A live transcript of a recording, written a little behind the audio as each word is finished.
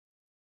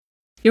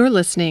You're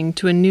listening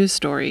to a news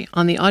story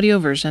on the audio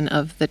version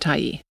of The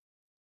Tyee.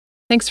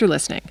 Thanks for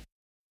listening.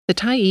 The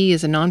Tyee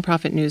is a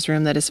nonprofit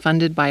newsroom that is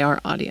funded by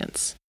our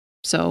audience.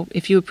 So,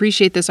 if you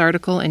appreciate this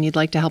article and you'd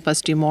like to help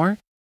us do more,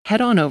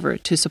 head on over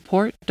to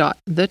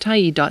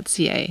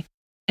support.thetyee.ca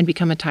and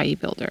become a Tyee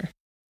builder.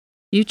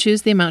 You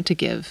choose the amount to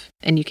give,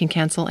 and you can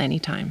cancel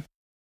anytime.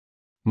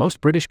 Most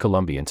British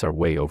Columbians are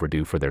way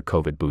overdue for their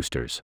COVID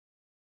boosters.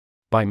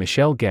 By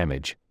Michelle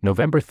Gamage,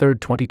 November 3,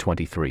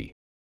 2023.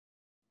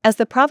 As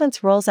the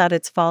province rolls out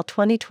its fall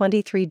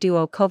 2023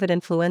 duo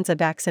COVID-influenza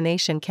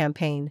vaccination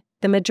campaign,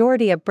 the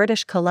majority of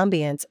British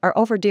Columbians are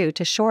overdue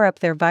to shore up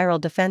their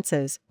viral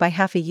defenses by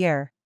half a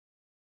year.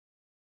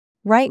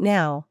 Right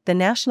now, the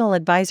National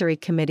Advisory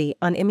Committee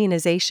on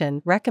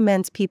Immunization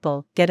recommends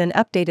people get an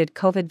updated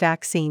COVID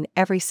vaccine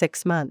every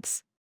 6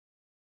 months.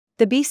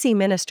 The BC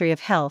Ministry of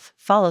Health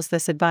follows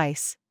this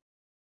advice.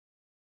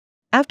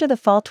 After the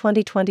fall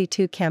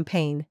 2022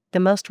 campaign,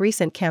 the most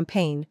recent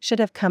campaign should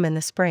have come in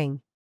the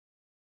spring.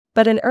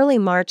 But in early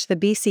March, the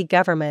BC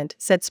government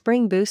said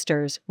spring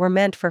boosters were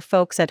meant for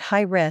folks at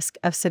high risk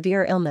of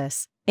severe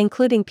illness,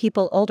 including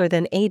people older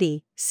than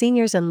 80,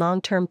 seniors in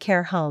long-term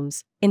care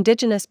homes,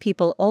 Indigenous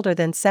people older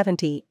than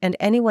 70, and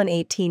anyone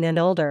 18 and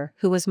older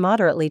who was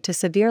moderately to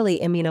severely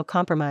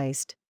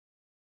immunocompromised.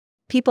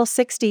 People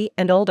 60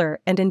 and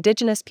older and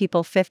Indigenous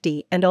people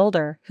 50 and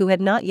older who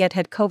had not yet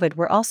had COVID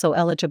were also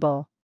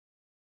eligible.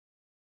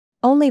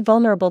 Only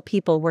vulnerable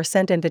people were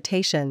sent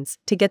invitations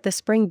to get the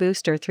spring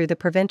booster through the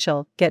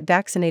provincial Get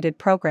Vaccinated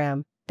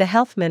program, the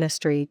Health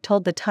Ministry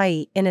told the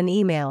Tyee in an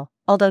email,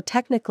 although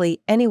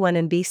technically anyone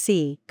in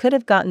BC could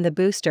have gotten the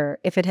booster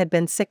if it had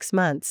been 6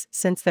 months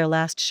since their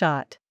last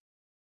shot.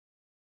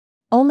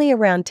 Only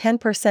around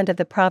 10% of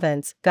the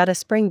province got a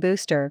spring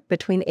booster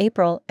between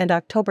April and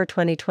October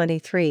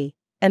 2023.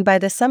 And by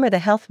the summer, the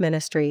Health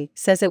Ministry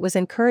says it was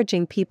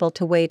encouraging people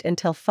to wait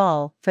until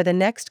fall for the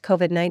next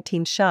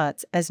COVID-19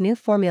 shots as new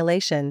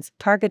formulations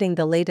targeting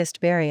the latest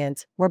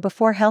variants were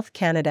before Health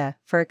Canada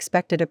for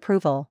expected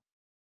approval.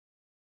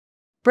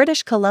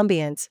 British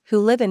Columbians who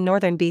live in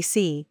northern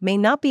BC may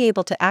not be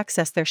able to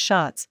access their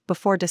shots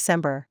before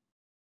December.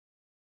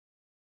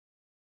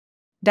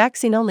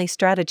 Vaccine-only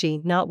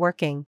strategy not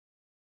working.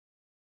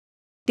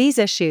 These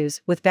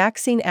issues with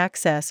vaccine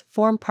access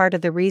form part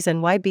of the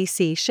reason why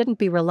BC shouldn't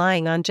be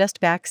relying on just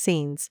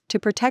vaccines to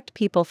protect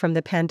people from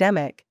the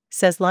pandemic,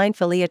 says Line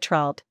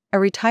Filiatrault, a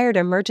retired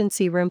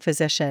emergency room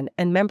physician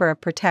and member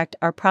of Protect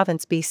Our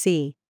Province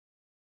BC.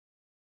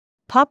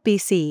 POP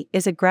BC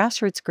is a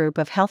grassroots group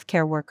of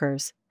healthcare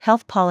workers,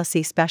 health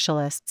policy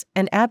specialists,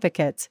 and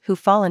advocates who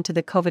fall into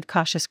the COVID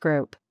cautious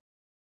group.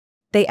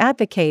 They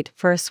advocate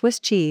for a Swiss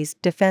cheese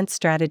defense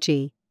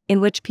strategy, in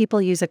which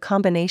people use a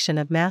combination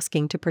of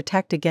masking to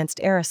protect against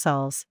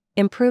aerosols,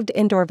 improved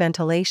indoor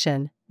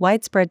ventilation,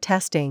 widespread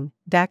testing,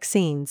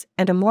 vaccines,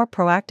 and a more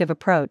proactive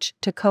approach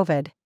to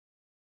COVID.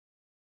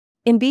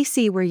 In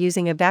BC, we're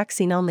using a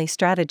vaccine-only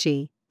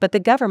strategy, but the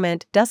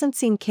government doesn't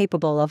seem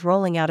capable of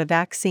rolling out a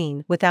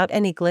vaccine without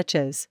any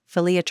glitches,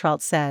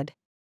 Filiatrault said.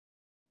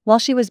 While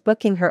she was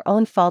booking her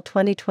own fall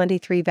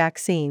 2023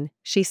 vaccine,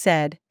 she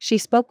said she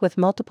spoke with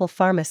multiple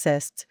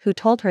pharmacists who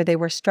told her they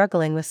were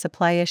struggling with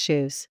supply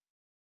issues.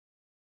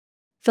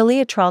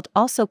 Filiatrault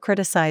also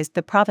criticized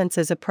the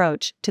province's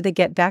approach to the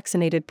Get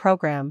Vaccinated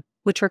program,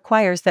 which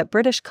requires that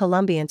British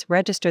Columbians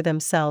register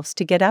themselves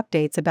to get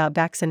updates about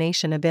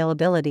vaccination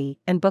availability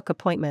and book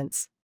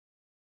appointments.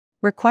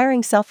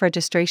 Requiring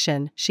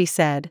self-registration, she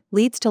said,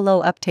 leads to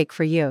low uptake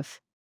for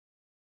youth.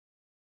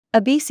 A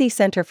BC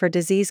Centre for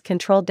Disease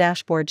Control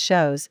dashboard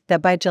shows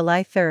that by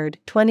July 3,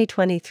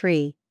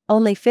 2023,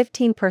 only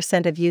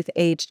 15% of youth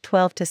aged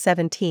 12 to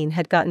 17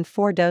 had gotten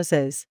 4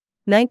 doses,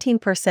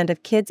 19%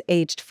 of kids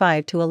aged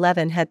 5 to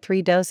 11 had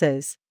 3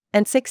 doses,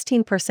 and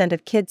 16%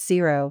 of kids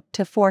 0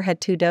 to 4 had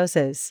 2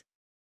 doses.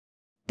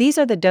 These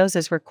are the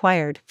doses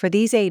required for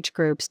these age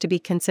groups to be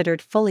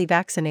considered fully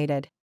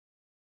vaccinated.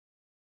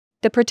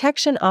 The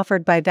protection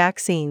offered by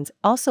vaccines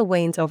also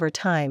wanes over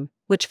time,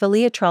 which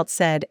Filiatrault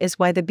said is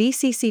why the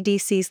BC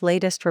CDC's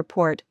latest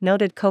report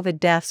noted COVID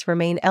deaths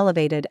remain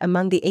elevated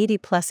among the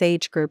 80-plus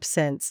age group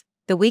since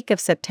the week of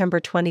September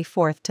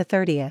 24 to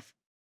 30.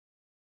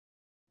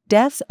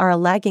 Deaths are a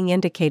lagging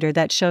indicator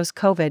that shows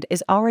COVID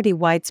is already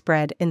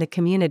widespread in the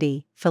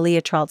community,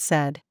 Filiatrault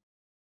said.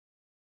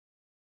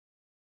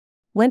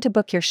 When to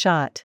book your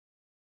shot.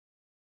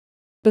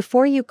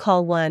 Before you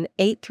call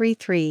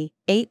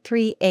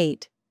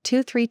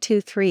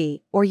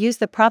 1-833-838-2323 or use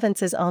the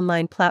province's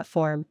online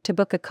platform to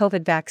book a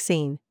COVID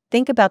vaccine,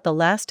 think about the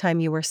last time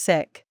you were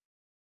sick.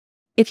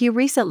 If you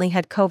recently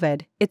had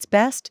COVID, it's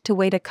best to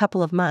wait a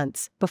couple of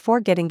months before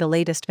getting the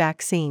latest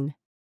vaccine.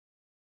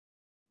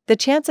 The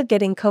chance of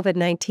getting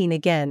COVID-19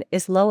 again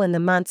is low in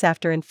the months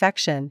after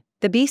infection,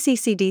 the BC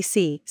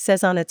CDC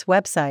says on its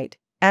website,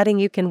 adding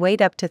you can wait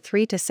up to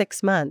 3 to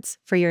 6 months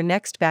for your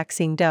next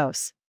vaccine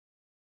dose.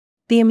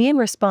 The immune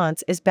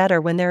response is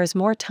better when there is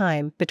more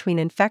time between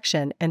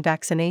infection and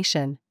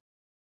vaccination.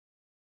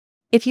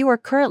 If you are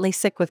currently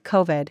sick with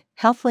COVID,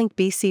 HealthLink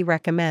BC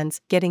recommends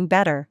getting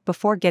better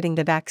before getting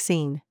the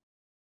vaccine.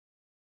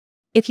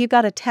 If you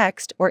got a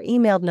text or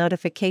emailed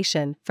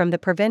notification from the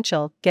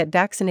provincial Get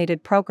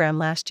Vaccinated program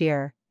last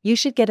year, you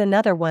should get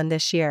another one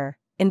this year,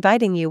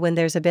 inviting you when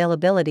there's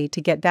availability to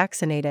get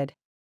vaccinated.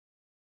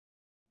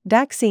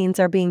 Vaccines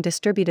are being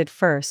distributed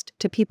first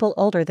to people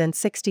older than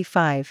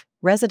 65,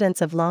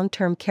 residents of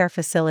long-term care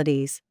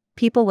facilities,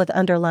 people with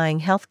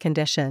underlying health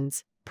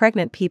conditions,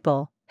 pregnant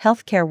people,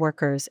 healthcare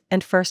workers,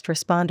 and first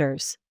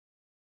responders.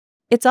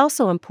 It's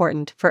also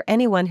important for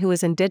anyone who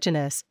is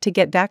Indigenous to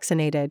get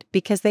vaccinated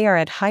because they are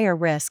at higher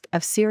risk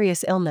of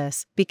serious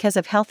illness because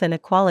of health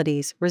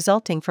inequalities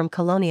resulting from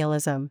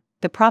colonialism,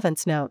 the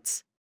province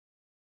notes.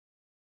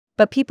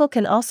 But people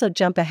can also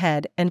jump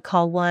ahead and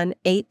call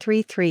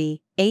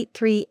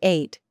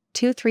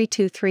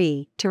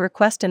 1-833-838-2323 to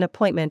request an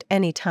appointment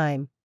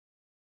anytime.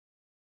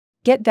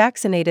 Get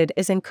Vaccinated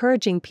is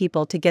encouraging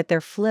people to get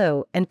their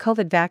flu and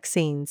COVID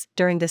vaccines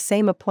during the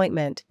same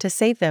appointment to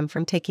save them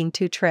from taking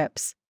 2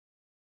 trips.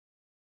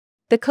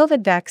 The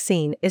COVID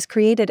vaccine is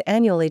created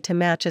annually to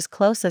match as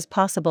close as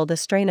possible the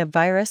strain of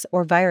virus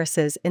or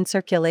viruses in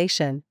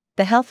circulation,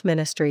 the Health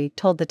Ministry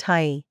told the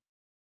Tyee.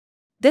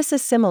 This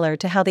is similar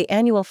to how the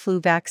annual flu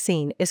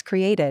vaccine is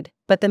created,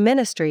 but the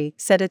ministry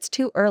said it's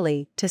too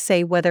early to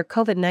say whether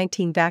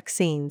COVID-19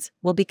 vaccines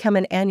will become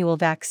an annual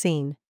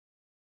vaccine.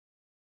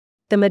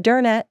 The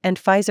Moderna and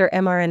Pfizer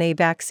mRNA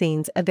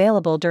vaccines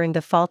available during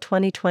the fall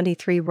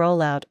 2023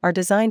 rollout are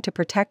designed to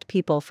protect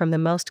people from the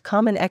most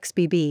common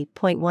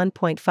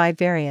XBB.1.5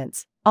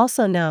 variants,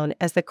 also known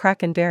as the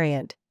Kraken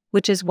variant,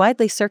 which is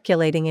widely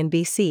circulating in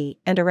BC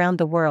and around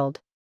the world.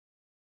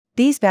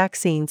 These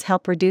vaccines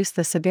help reduce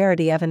the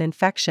severity of an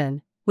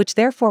infection, which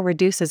therefore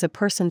reduces a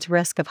person's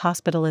risk of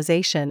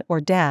hospitalization or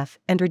death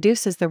and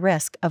reduces the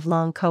risk of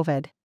long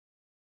COVID.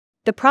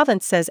 The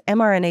province says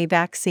mRNA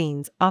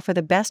vaccines offer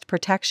the best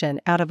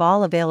protection out of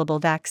all available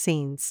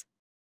vaccines.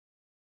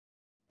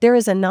 There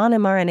is a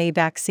non-mRNA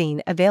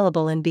vaccine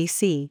available in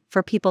BC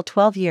for people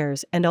 12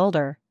 years and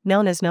older,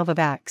 known as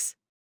Novavax.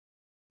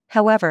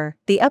 However,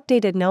 the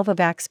updated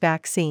Novavax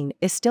vaccine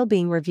is still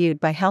being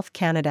reviewed by Health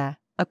Canada,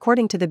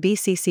 according to the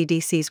BC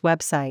CDC's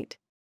website.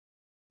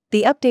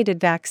 The updated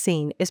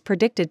vaccine is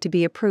predicted to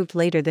be approved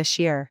later this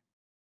year.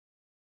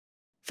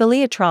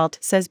 Philia Trault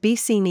says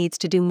BC needs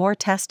to do more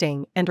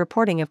testing and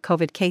reporting of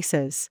COVID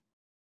cases.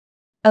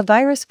 A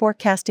virus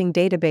forecasting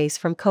database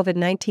from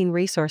COVID-19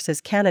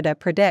 Resources Canada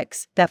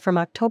predicts that from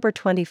October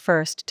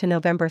 21 to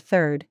November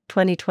 3,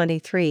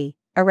 2023,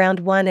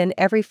 around 1 in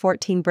every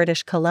 14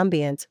 British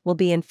Columbians will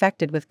be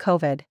infected with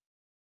COVID.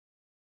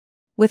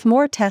 With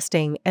more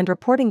testing and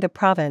reporting, the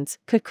province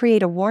could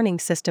create a warning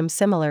system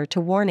similar to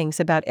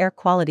warnings about air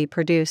quality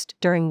produced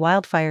during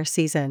wildfire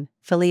season,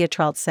 Philia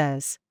Trault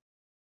says.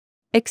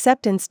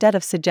 Except instead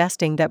of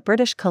suggesting that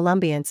British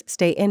Columbians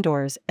stay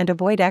indoors and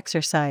avoid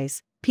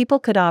exercise, people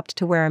could opt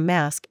to wear a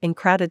mask in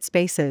crowded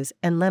spaces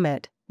and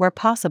limit, where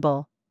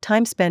possible,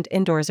 time spent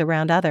indoors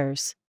around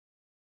others.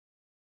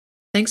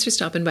 Thanks for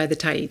stopping by the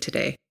Tyee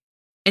today.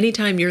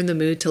 Anytime you're in the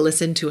mood to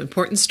listen to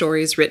important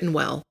stories written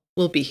well,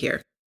 we'll be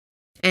here.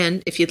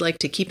 And if you'd like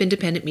to keep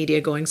independent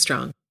media going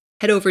strong,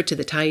 head over to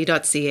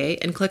thetyee.ca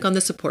and click on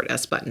the Support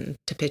Us button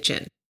to pitch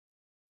in.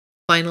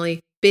 Finally,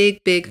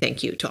 big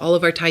thank you to all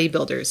of our Tyee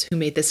builders who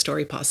made this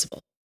story possible.